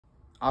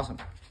Awesome.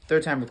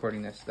 Third time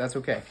recording this. That's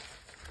okay.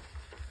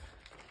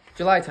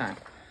 July time.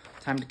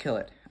 Time to kill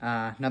it.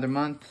 Another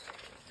month.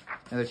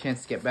 Another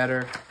chance to get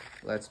better.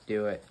 Let's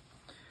do it.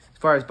 As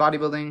far as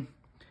bodybuilding,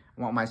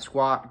 I want my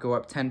squat go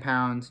up 10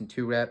 pounds in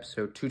 2 reps.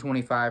 So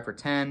 225 for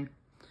 10.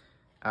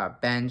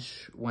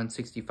 Bench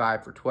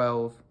 165 for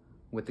 12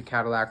 with the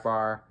Cadillac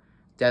bar.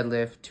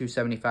 Deadlift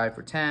 275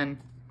 for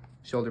 10.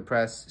 Shoulder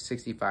press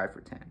 65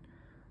 for 10.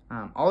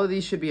 All of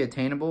these should be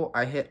attainable.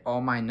 I hit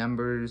all my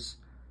numbers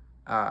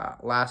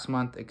last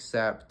month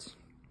except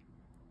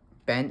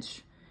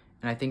bench.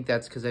 And I think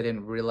that's because I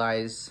didn't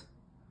realize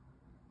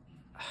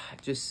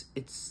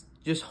it's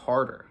just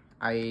harder.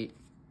 It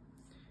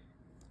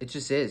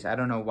just is. I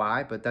don't know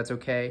why, but that's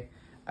okay.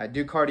 I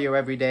do cardio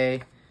every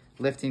day.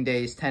 Lifting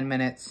days, 10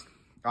 minutes.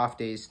 Off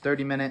days,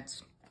 30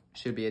 minutes.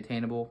 Should be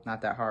attainable,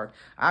 not that hard.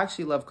 I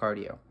actually love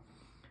cardio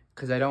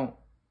because I don't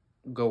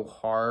go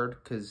hard,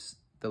 because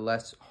the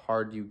less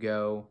hard you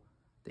go,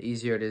 the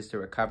easier it is to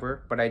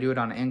recover. But I do it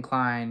on an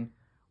incline,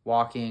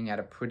 walking at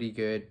a pretty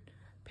good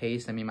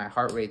pace. I mean, my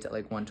heart rate's at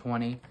like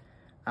 120.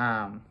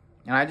 And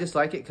I just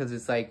like it because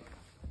it's like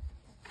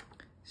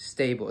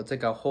stable. It's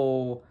like a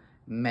whole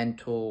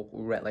mental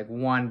rep, like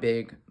one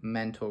big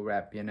mental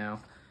rep, you know?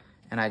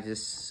 And I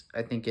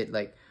think it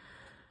like,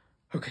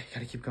 okay,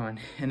 gotta keep going.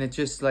 And it's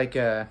just like,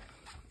 I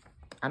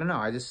don't know,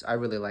 I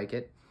really like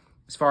it.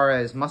 As far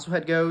as muscle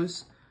head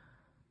goes,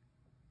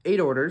 8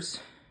 orders,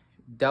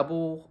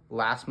 double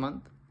last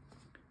month,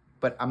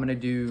 but I'm gonna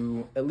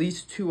do at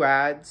least 2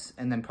 ads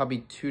and then probably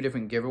 2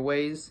 different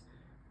giveaways.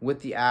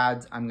 With the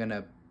ads, I'm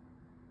gonna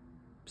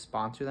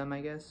sponsor them,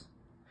 I guess.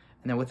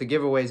 And then with the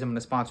giveaways, I'm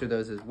gonna sponsor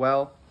those as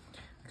well.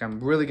 Like, I'm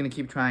really gonna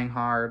keep trying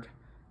hard,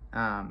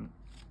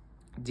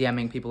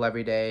 DMing people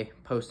every day,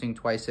 posting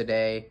twice a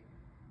day.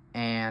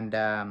 And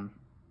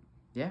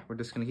yeah, we're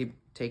just gonna keep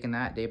taking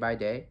that day by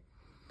day.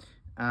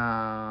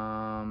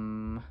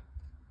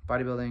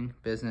 Bodybuilding,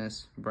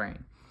 business,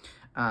 brain.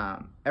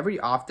 Every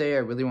off day I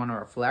really want to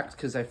reflect,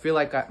 because I feel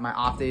like my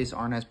off days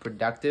aren't as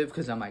productive,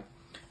 because I'm like,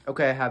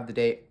 okay, I have the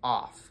day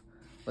off.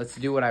 Let's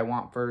do what I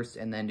want first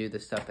and then do the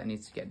stuff that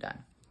needs to get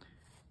done.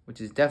 Which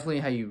is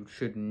definitely how you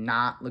should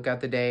not look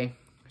at the day.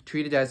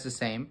 Treat it as the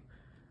same,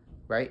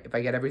 right? If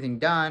I get everything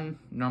done,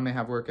 normally I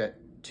have work at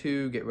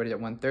 2, get ready at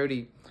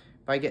 1:30.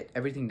 If I get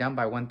everything done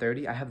by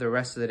 1:30, I have the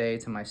rest of the day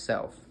to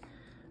myself.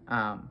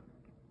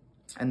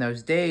 And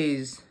those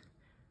days,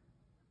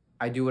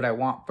 I do what I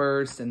want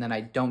first, and then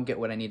I don't get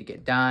what I need to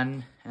get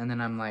done. And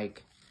then I'm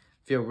like,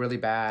 feel really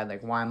bad.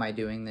 Like, why am I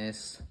doing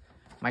this?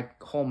 My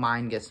whole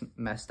mind gets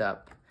messed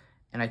up.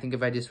 And I think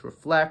if I just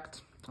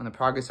reflect on the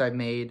progress I've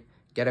made,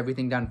 get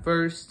everything done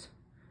first,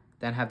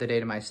 then have the day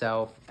to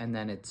myself, and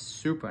then it's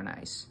super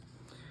nice.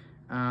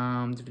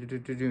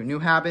 New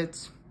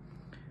habits.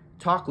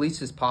 Talk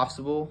least as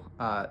possible.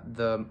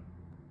 The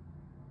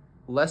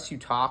less you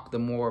talk, the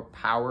more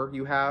power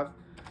you have.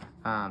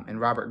 In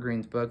Robert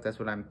Greene's book, that's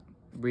what I'm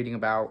reading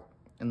about.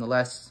 And the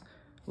less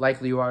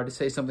likely you are to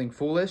say something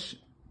foolish.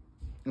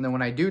 And then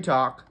when I do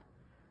talk,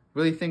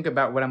 really think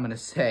about what I'm going to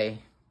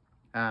say.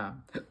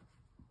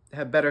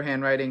 Have better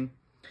handwriting.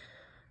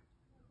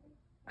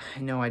 I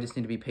know I just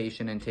need to be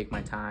patient and take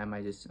my time.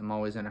 I'm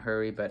always in a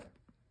hurry, but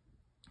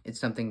it's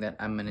something that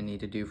I'm going to need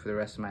to do for the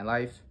rest of my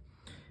life.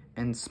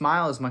 And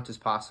smile as much as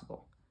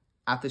possible.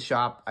 At the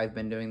shop, I've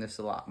been doing this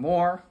a lot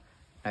more.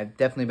 I've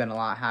definitely been a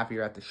lot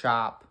happier at the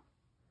shop.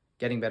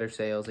 Getting better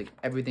sales. Like,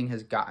 everything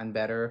has gotten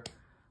better.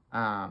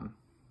 And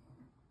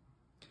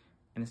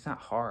it's not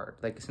hard.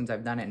 Like, since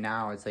I've done it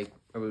now, it's like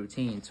a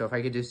routine. So if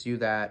I could just do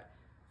that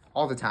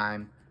all the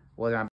time, whether I'm